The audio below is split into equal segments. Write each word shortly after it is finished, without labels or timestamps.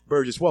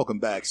Burgess, welcome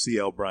back,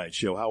 CL Bryant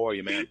Show. How are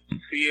you, man?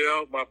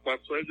 CL, my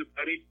pleasure,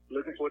 buddy.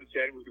 Looking forward to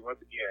chatting with you once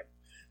again.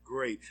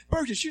 Great.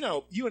 Burgess,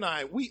 you and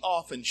I, we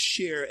often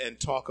share and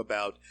talk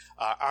about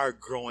our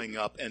growing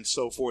up and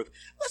so forth.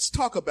 Let's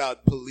talk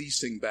about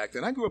policing back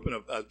then. I grew up in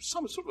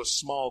some sort of a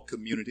small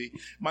community.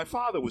 My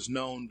father was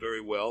known very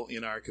well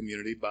in our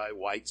community by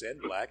whites and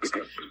blacks,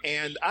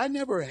 and I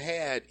never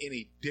had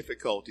any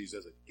difficulties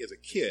as a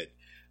kid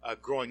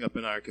growing up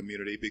in our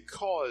community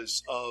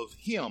because of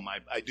him,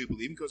 I do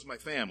believe, because of my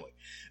family.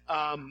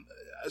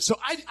 So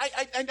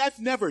I've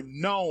never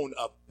known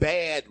a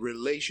bad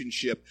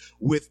relationship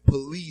with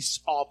police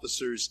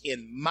officers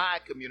in my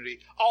community,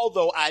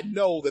 although I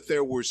know that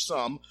there were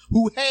some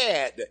who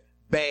had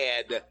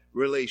bad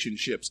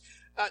relationships.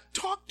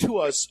 Talk to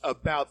us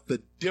about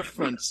the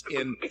difference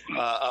in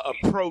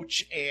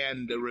approach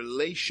and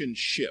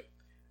relationship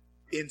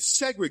in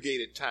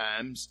segregated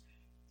times,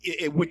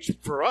 which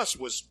for us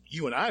was,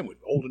 you and I were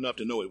old enough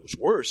to know it was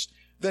worse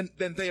than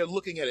they are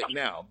looking at it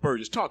now.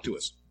 Burgess, talk to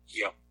us.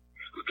 Yeah.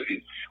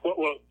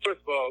 Well,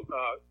 first of all,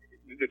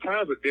 the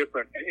times are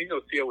different. And,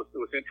 CL was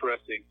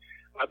interesting.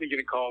 I've been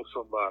getting calls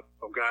from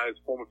guys,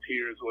 former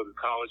peers, whether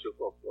college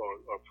or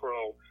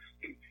pro,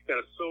 that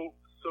are so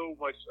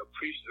much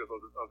appreciative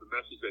of the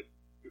message that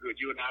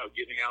you and I are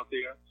getting out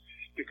there,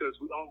 because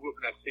we all grew up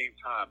in that same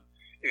time.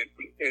 And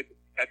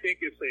I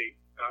think it's a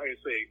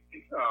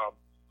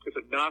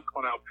knock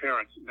on our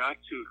parents not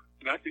to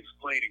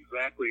explain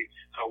exactly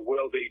how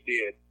well they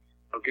did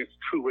against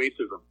true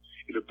racism.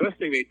 And the best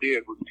thing they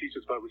did was teach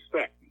us about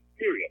respect,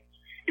 period.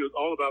 It was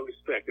all about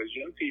respect. As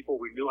young people,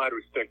 we knew how to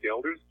respect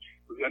elders.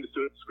 We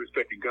understood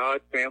respecting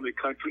God, family,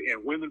 country,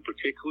 and women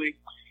particularly.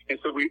 And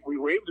so we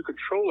were able to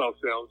control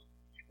ourselves.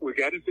 We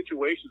got in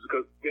situations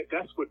because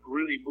that's what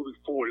really moving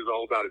forward is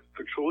all about. It's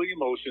controlling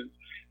emotions,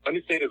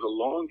 understanding it's a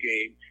long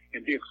game,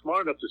 and being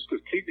smart enough to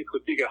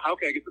strategically figure out how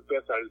can I get the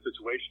best out of the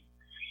situation.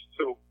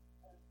 So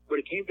when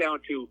it came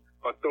down to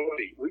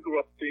authority, we grew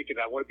up thinking,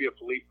 I want to be a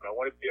policeman, I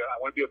want to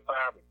be a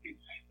fireman.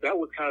 That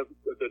was kind of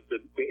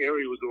the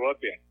area we grew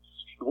up in.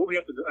 And what we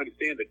have to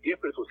understand, the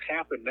difference what's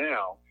happened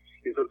now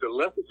is that the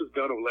lessons has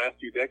done over the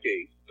last few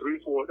decades,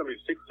 6,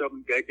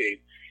 7 decades,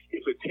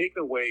 is they've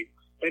taken away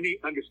any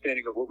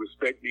understanding of what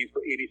respect means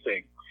for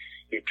anything.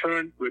 They're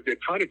trying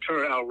to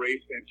turn our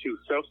race into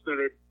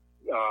self-centered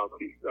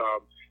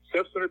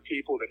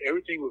people, that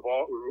everything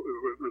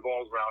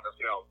revolves around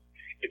ourselves.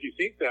 If you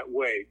think that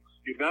way,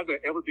 you're not going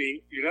to have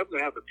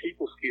the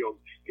people skills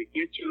to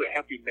get you to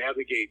help you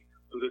navigate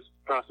through this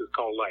process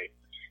called life.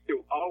 There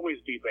will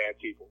always be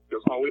bad people.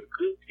 There's always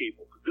good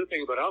people. The good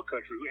thing about our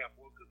country, we have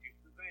more good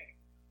people than bad.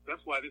 That's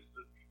why this is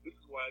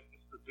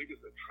the biggest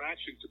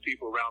attraction to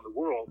people around the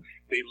world.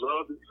 They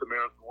love this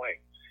American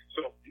way.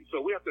 So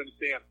we have to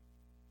understand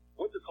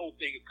what this whole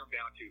thing has come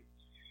down to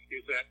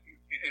is that,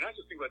 and I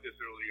just think about this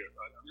earlier.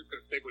 I'm just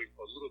going to segue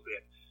a little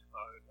bit,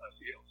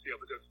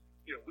 because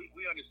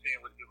we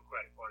understand what the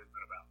Democratic Party has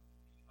been about.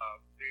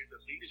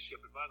 The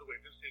leadership, and by the way,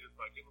 let's say this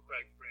about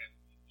Democratic friends,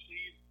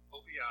 please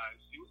open your eyes,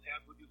 see what's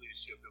happening with the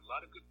leadership. There are a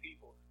lot of good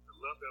people that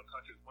love their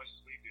country as much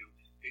as we do.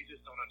 They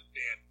just don't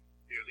understand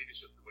their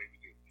leadership the way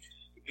we do.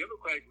 The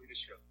Democratic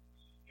leadership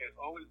has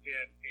always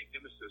been a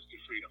nemesis to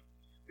freedom.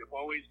 They've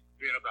always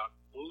been about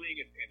bullying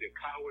and they're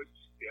cowards.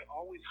 They're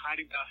always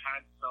hiding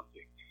behind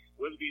something,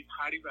 whether it be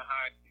hiding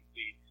behind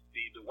the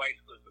white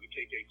hoods of the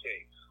KKK,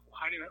 or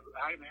hiding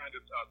behind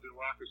the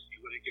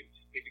bureaucracy where they can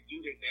do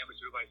their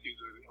damage. Everybody sees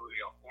where they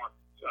are, or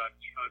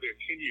their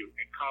tenure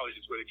in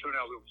colleges where they turn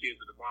out little kids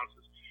into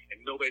monsters and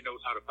nobody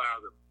knows how to fire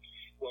them.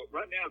 Well,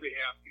 right now they're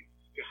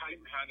hiding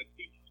behind the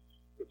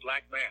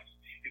black mask.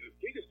 And the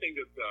biggest thing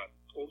that's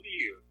over the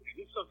years, and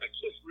this is something I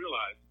just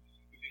realized,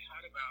 is they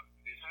hide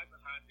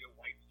behind their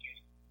white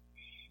skin.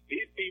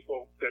 These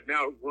people that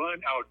now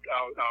run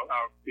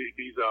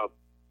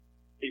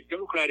these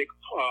democratic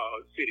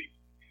cities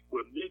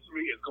where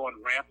misery is going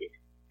rampant,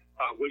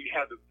 where you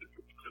have the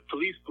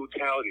police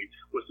brutality,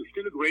 where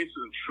systemic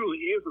racism truly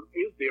is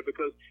there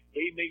because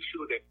they make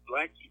sure that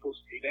black people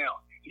stay down.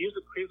 Here's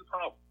the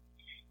problem.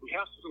 We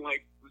have something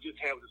like we just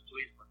have with this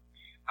policeman.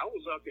 I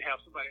would love to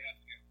have somebody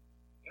ask him,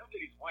 now that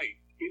he's white,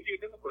 is he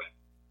a Democrat?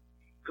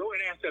 Go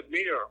and ask that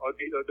mayor or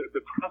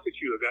the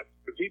prosecutor,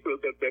 the people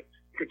that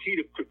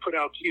continue to put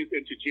our kids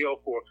into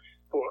jail for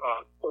 10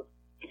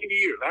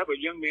 years. I have a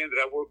young man that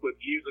I worked with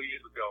years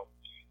ago.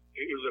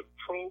 He was a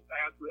pro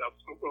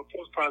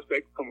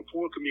prospect from a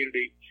poor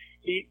community.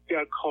 He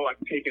got caught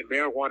taking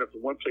marijuana from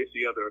one place to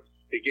the other.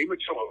 They gave him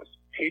a choice,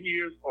 10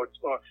 years or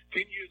 20. So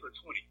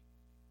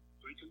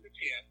he took the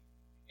 10,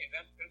 and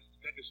that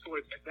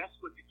destroys that. That's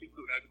what the people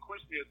do. Now the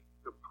question is,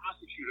 the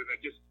prosecutor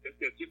that just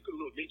put a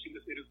little niche in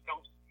this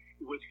house,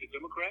 was he a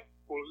Democrat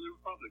or was he a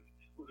Republican?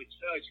 Was a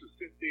judge who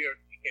sits there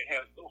and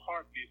has no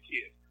heart for his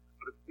kids?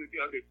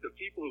 The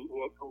people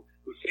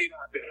who say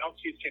that our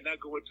kids cannot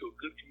go into a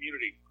good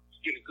community,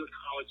 get a good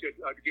college, to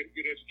get a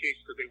good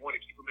education because they want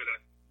to keep them in a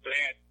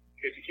bad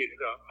educated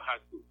high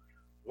school.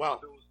 Wow.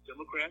 Are those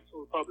Democrats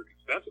or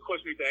Republicans? That's a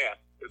question we have to ask.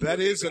 That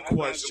is a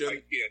question.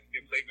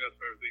 Them blaming us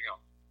for everything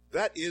else.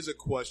 That is a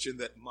question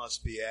that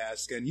must be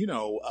asked. And,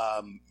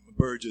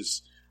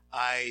 Burgess,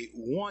 I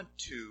want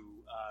to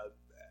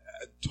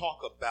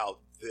talk about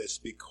this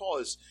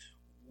because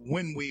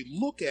when we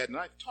look at, and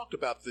I've talked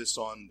about this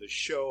on the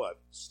show, I've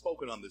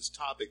spoken on this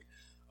topic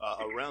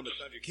around the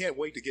country. Can't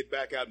wait to get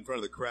back out in front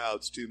of the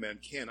crowds, too, man.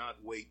 Cannot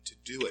wait to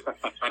do it.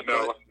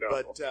 No.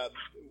 But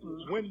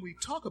when we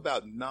talk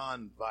about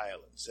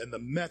nonviolence and the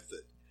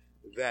method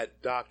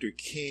that Dr.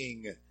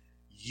 King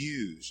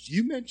used,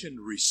 you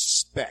mentioned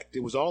respect.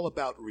 It was all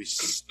about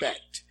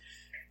respect.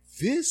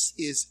 This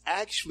is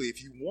actually,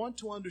 if you want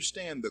to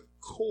understand the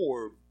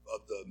core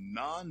of the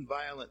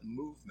nonviolent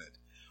movement,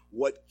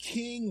 what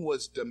King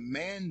was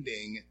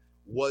demanding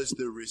was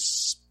the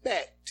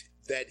respect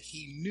that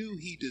he knew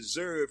he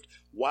deserved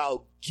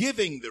while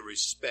giving the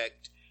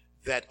respect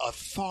that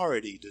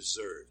authority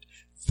deserved.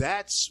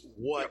 That's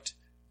what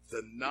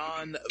the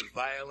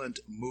nonviolent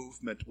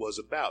movement was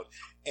about.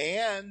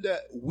 And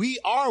we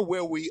are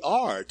where we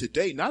are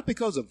today, not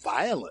because of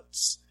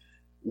violence.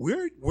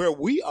 We're where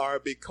we are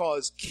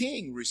because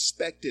King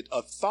respected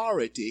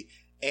authority,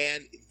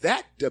 and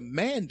that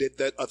demanded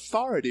that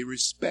authority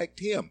respect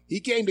him. He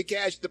came to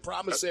cash the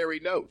promissory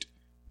note.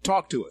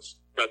 Talk to us.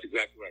 That's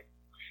exactly right.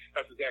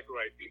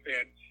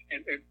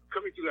 And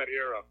coming through that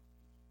era,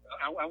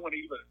 I want to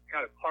even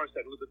kind of parse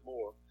that a little bit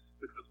more,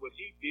 because what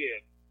he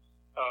did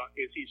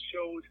is he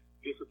showed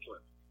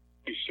discipline.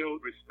 He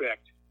showed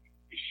respect.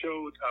 He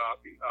showed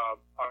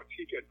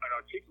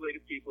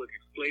articulated people and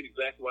explained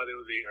exactly why they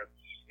were there.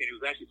 And he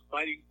was actually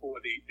fighting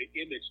for the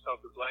image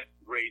of the black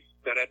race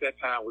that at that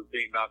time was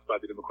being knocked by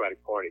the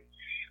Democratic Party.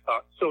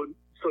 So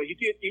he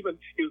did even,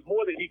 it was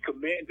more than he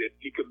commanded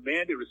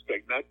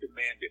respect, not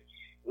demanded.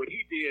 What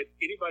he did,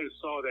 anybody who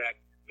saw that,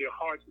 their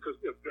hearts, because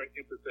we're a very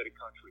empathetic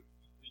country,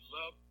 we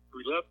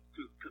love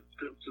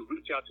to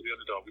reach out to the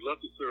underdog. We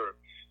love to serve.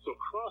 So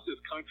across this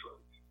country,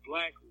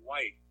 black,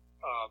 white,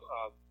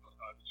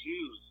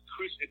 Jews,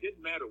 Christians, it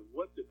didn't matter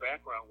what the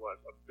background was.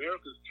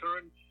 Americans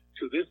turned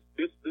to this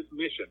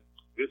mission,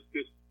 this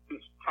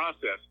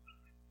process,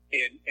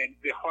 and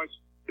their hearts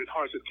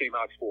just came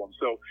out for them.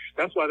 So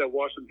that's why the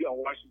March on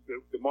Washington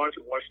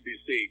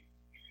D.C.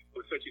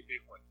 was such a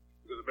big one,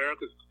 because the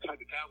tide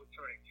was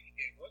turning.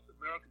 And once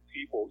American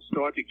people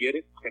start to get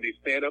it and they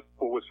stand up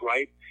for what's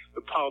right,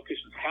 the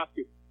politicians have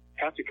to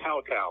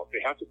kowtow. They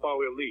have to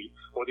follow their lead,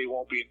 or they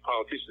won't be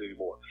politicians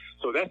anymore.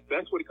 So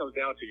that's what it comes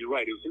down to. You're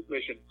right. It was his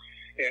mission.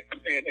 And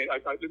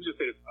let me just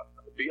say this.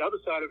 The other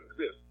side of it is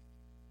this.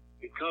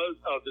 Because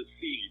of the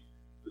seed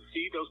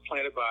that was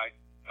planted by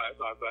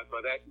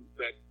that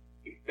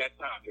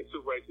time, the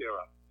civil rights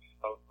era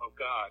of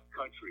God,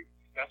 country,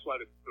 that's why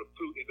the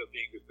fruit ends up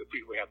being the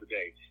freedom we have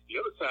today. The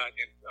other side,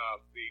 and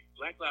the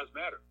Black Lives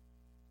Matter,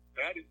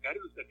 that is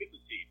a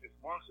different seed. It's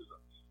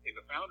Marxism. And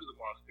the founders of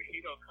Marxism, they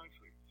hate our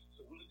country.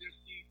 So what is their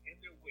seed in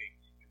their wake?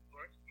 It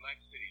burnt black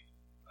cities,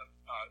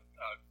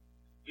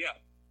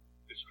 death,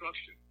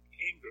 destruction,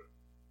 anger.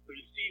 So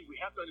you see, we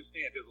have to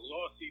understand there's a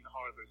law of seed and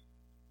harvest.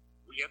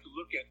 We have to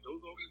look at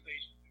those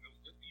organizations and those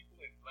good people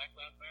in Black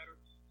Lives Matter.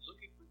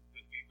 Look at the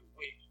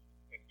wake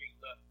that's being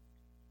left.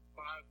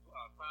 Five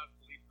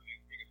policemen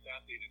being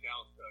assassinated in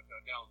Dallas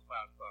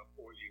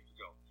 4 years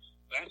ago.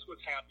 That's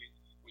what's happening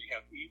when you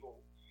have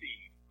evil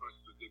seed versus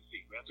a good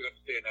seed. We have to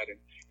understand that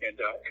and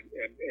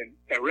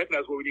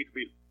recognize what we need to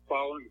be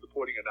following,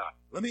 supporting, or not.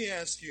 Let me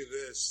ask you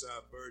this,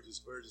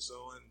 Burgess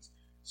Owens,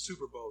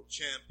 Super Bowl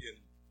champion,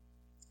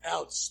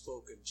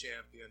 outspoken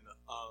champion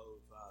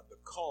of the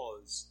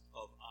cause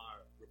of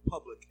our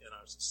republic and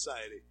our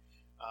society.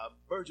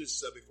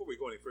 Burgess, before we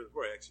go any further,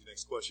 before I ask you the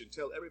next question,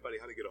 tell everybody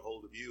how to get a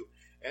hold of you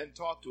and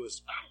talk to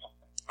us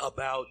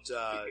about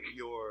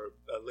your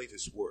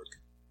latest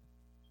work.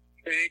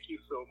 Thank you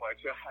so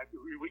much.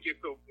 We get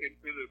so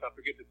into this, I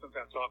forget to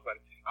sometimes talk about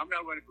it. I'm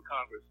now running for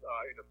Congress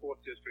in the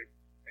 4th District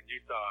in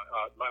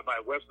Utah. My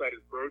website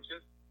is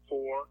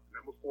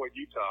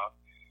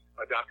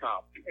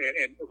Burgess4Utah.com.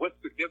 And what's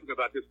significant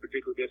about this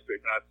particular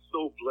district, and I'm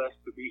so blessed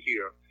to be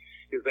here,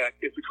 is that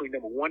it's between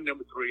number 1 and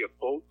number 3 of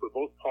both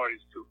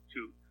parties to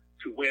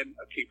win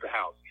or keep the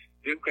House.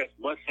 Democrats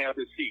must have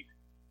the seat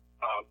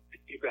to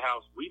keep the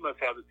House. We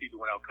must have the seat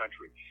to win our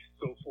country.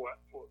 So for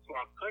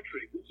our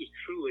country, this is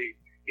truly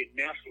a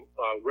national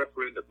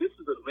referendum. This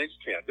is a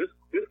linchpin. This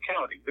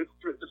county, this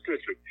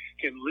district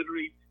can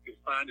literally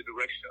define the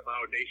direction of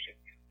our nation.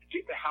 To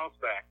get the House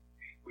back,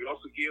 we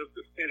also give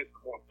the Senate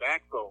more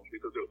backbone,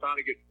 because they'll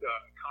finally get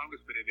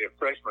congressmen in there,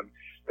 freshmen,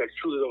 that's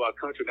truly love our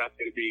country, not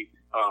there to be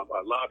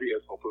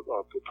lobbyists or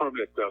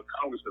permanent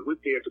congressmen.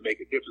 We're there to make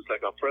a difference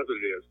like our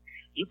president is.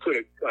 You put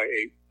a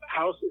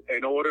House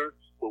in order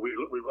where we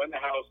run the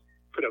House,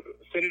 put a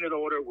Senate in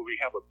order where we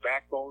have a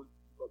backbone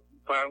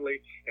finally,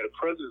 and the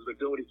president's been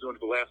doing what he's doing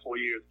for the last 4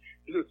 years.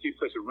 You're going to see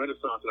such a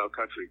renaissance in our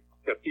country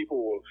that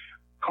people will,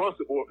 across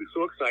the board, be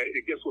so excited.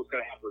 And guess what's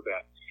going to happen with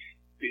that?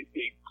 The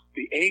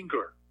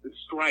anger, the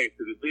strife,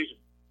 the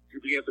division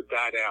begins to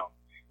die down.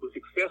 With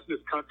success in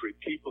this country,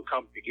 people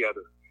come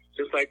together.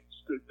 Just like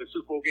the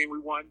Super Bowl game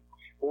we won,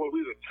 boy,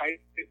 we were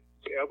tight.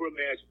 could ever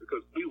imagine,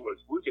 because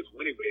we're just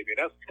winning, baby.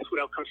 And that's what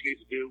our country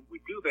needs to do.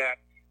 We do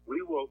that, we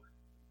will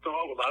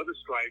solve a lot of the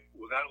strife.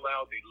 We'll not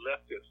allow the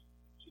leftists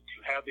to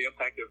have the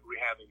impact that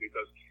we're having,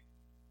 because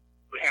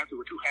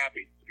we're too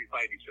happy to be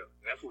fighting each other.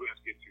 And that's what we have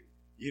to get to.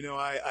 You know,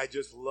 I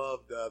just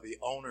loved the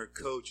owner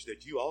coach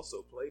that you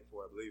also played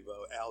for, I believe,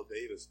 Al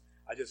Davis.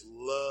 I just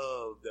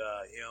loved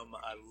him.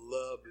 I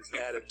loved his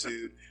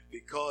attitude,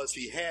 because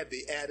he had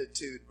the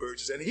attitude,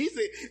 Burgess. And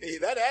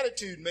that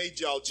attitude made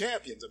y'all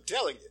champions, I'm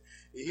telling you.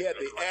 He had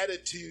the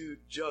attitude,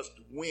 just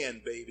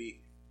win,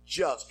 baby.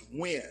 Just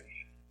win.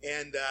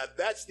 And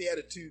that's the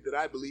attitude that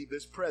I believe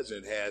this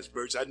president has,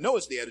 Burgess. I know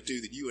it's the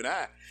attitude that you and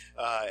I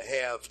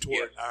have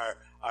toward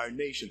our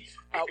nation.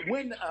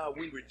 When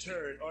we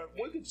return, or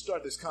we can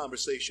start this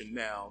conversation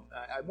now.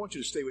 I want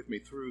you to stay with me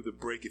through the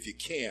break if you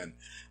can,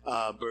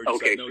 Burgess.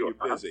 Okay, I know sure.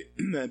 you're busy.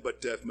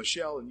 But if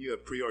Michelle and you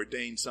have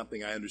preordained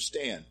something, I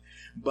understand.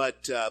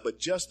 But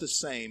just the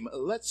same,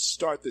 let's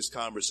start this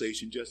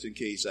conversation just in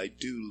case I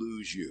do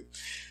lose you.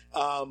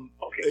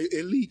 Okay.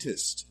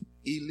 Elitist,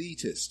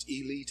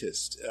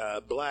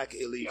 black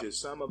elitists. Yeah.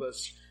 Some of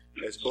us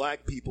as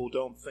black people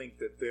don't think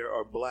that there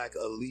are black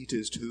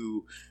elitists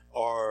who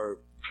are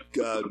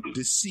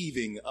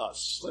deceiving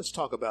us. Let's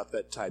talk about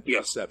that type of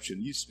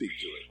deception. You speak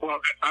to it. Well,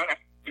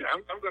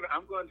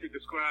 I'm going to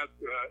describe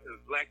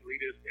black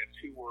leaders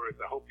in 2 words.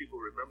 I hope people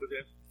remember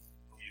this.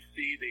 You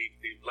see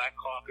the Black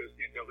Caucus,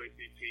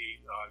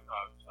 NAACP,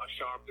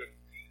 Sharpton,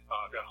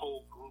 that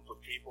whole group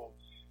of people.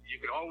 You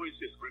can always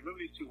just remember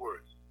these 2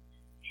 words: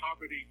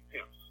 poverty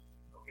pimps.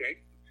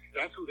 Okay,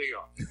 that's who they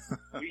are.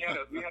 We had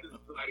a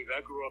society that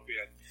I grew up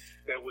in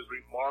that was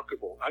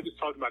remarkable. I just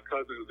talked to my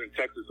cousin who's in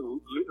Texas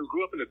who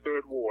grew up in the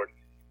 3rd Ward.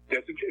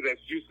 That's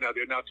Houston now.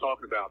 They're now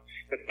talking about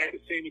that had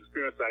the same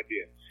experience I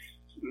did.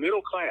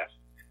 Middle class.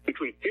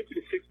 Between 50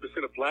 to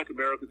 60% of black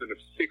Americans in the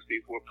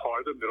 60s were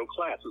part of the middle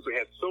class. So we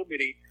had so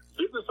many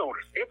business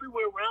owners.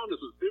 Everywhere around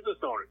us was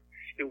business owners.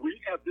 And when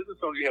you have business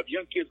owners, you have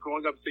young kids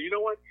growing up and say, you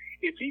know what?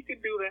 If he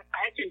can do that,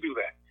 I can do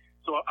that.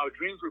 So our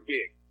dreams were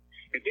big.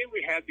 And then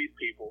we had these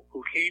people who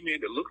came in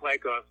that looked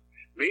like us,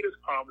 made us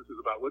promises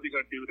about what they're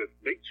going to do to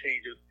make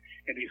changes,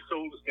 and they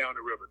sold us down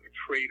the river. They're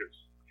traders.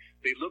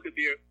 They look at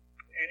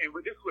and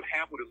this is what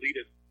happened with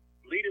leaders.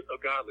 Leaders are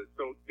godless.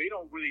 So they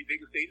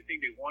can say anything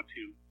they want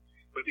to,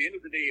 but at the end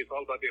of the day, it's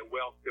all about their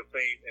wealth, their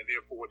fame, and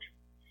their fortune.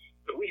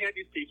 So we had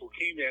these people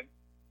came in,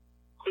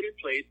 put in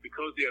place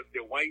because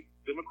their white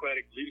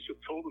Democratic leadership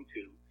told them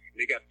to, and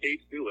they got paid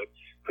to do it,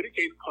 put in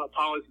place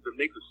policies that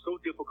makes it so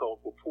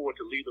difficult for poor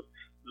to leave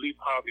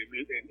poverty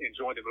and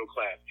join the middle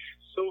class.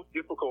 So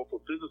difficult for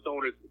business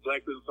owners,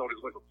 black business owners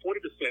went from 40%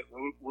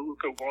 when we were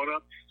growing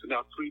up to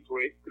now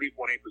 3.8%.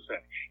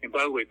 And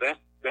by the way,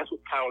 that's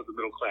what powers the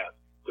middle class,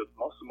 the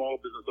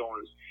small business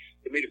owners.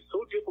 It made it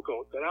so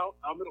difficult that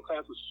our middle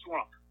class was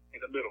shrunk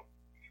in the middle.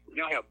 We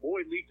now have more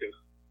elitists,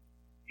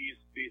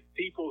 these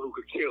people who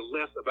could care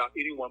less about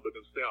anyone but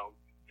themselves.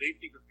 They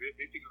think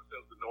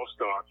themselves the North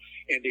Star,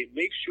 and they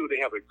make sure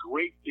they have a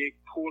great big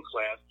poor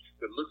class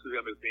that looks at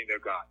them as being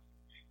their God.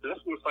 So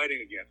that's what we're fighting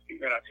against.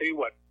 And I tell you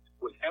what,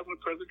 what's happening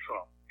with President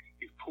Trump,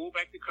 he's pulled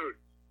back the curtain.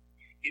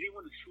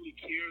 Anyone who truly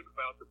cares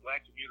about the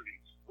black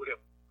community would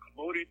have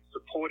promoted,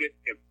 supported,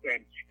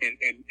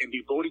 and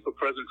be voting for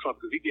President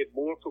Trump, because he did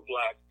more for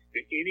blacks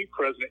than any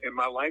president in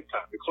my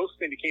lifetime. The closest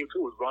thing he came to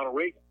was Ronald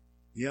Reagan.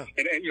 Yeah.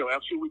 And you know, I'm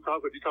sure you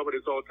talk about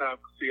this all the time,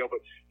 CEO, but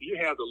you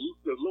have the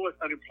lowest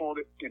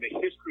unemployment in the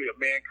history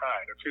of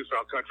mankind, or history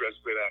of our country, I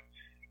should say that,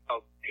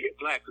 of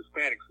blacks,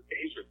 Hispanics,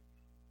 Asians,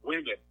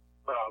 women,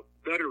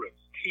 veterans,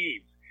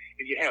 teens.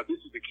 And you have,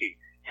 this is the key,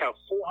 have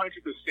 400%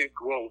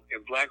 growth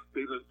in black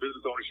business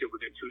ownership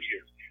within 2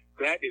 years.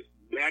 That is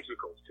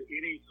magical to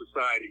any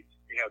society.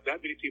 You have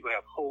that many people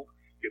have hope.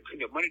 They're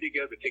putting their money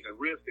together, they're taking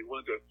risks, they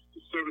want to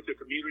service their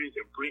communities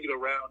and bring it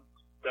around.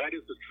 That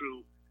is the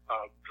true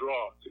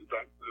draw to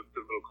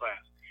the middle class.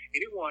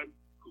 Anyone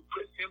who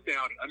puts him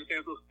down and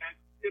understands those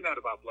facts, they're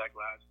not about black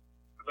lives,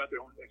 they're about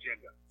their own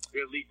agenda.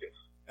 They're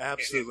elitists.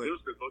 Absolutely. And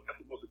those are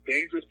the most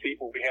dangerous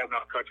people we have in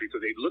our country, because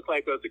they look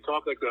like us, they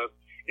talk like us,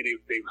 and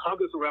they hug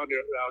us around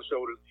our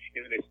shoulders,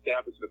 and then they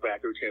stab us in the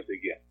back every chance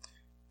they get.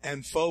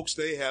 And folks,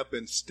 they have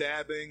been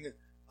stabbing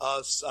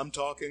us. I'm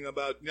talking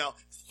about, now,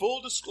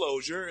 full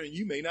disclosure, and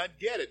you may not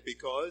get it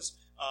because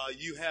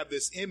you have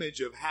this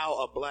image of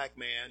how a black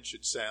man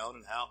should sound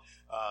and how,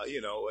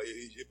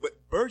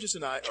 but Burgess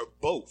and I are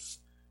both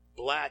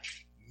black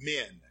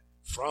men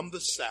from the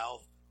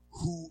South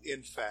who,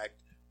 in fact,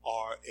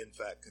 are,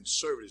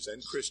 conservatives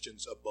and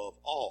Christians above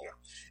all.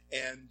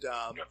 And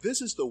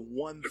this is the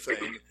one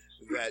thing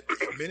that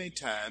many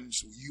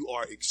times you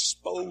are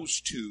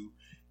exposed to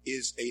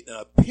is an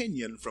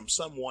opinion from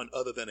someone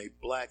other than a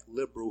black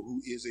liberal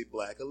who is a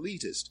black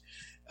elitist.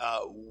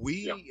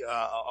 We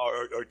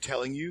are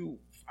telling you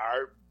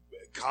our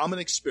common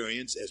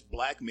experience as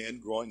black men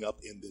growing up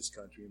in this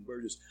country. And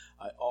Burgess,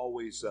 I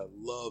always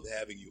love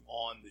having you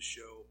on the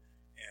show,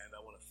 and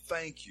I want to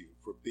thank you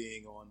for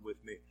being on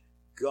with me.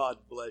 God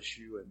bless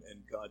you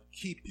and God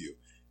keep you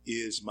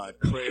is my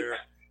prayer.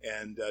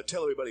 And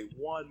tell everybody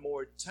one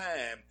more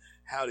time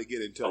how to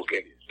get in touch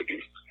with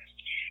you.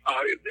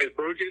 It's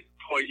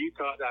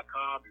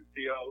BurgessToyUtah.com and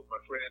CO,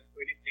 my friend.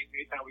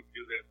 Anytime we can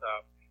do this,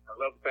 I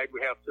love the fact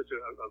we have such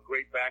a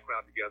great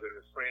background together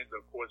as friends,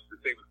 of course, the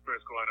same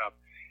experience growing up,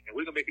 and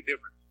we're going to make a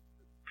difference.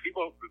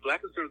 People, the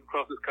black conservatives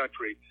across this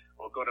country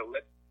are going to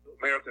let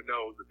America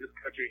know that this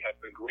country has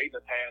been great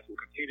in the past, will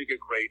continue to get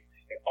great,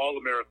 and all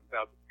Americans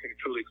now can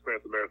truly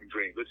experience the American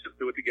dream. Let's just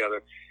do it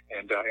together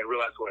and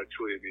realize what it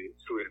truly is.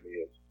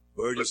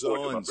 Burgess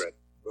Owens.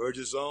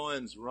 Burgess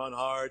Owens, run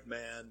hard,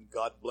 man.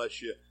 God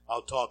bless you.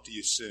 I'll talk to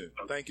you soon.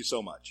 Thank you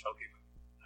so much.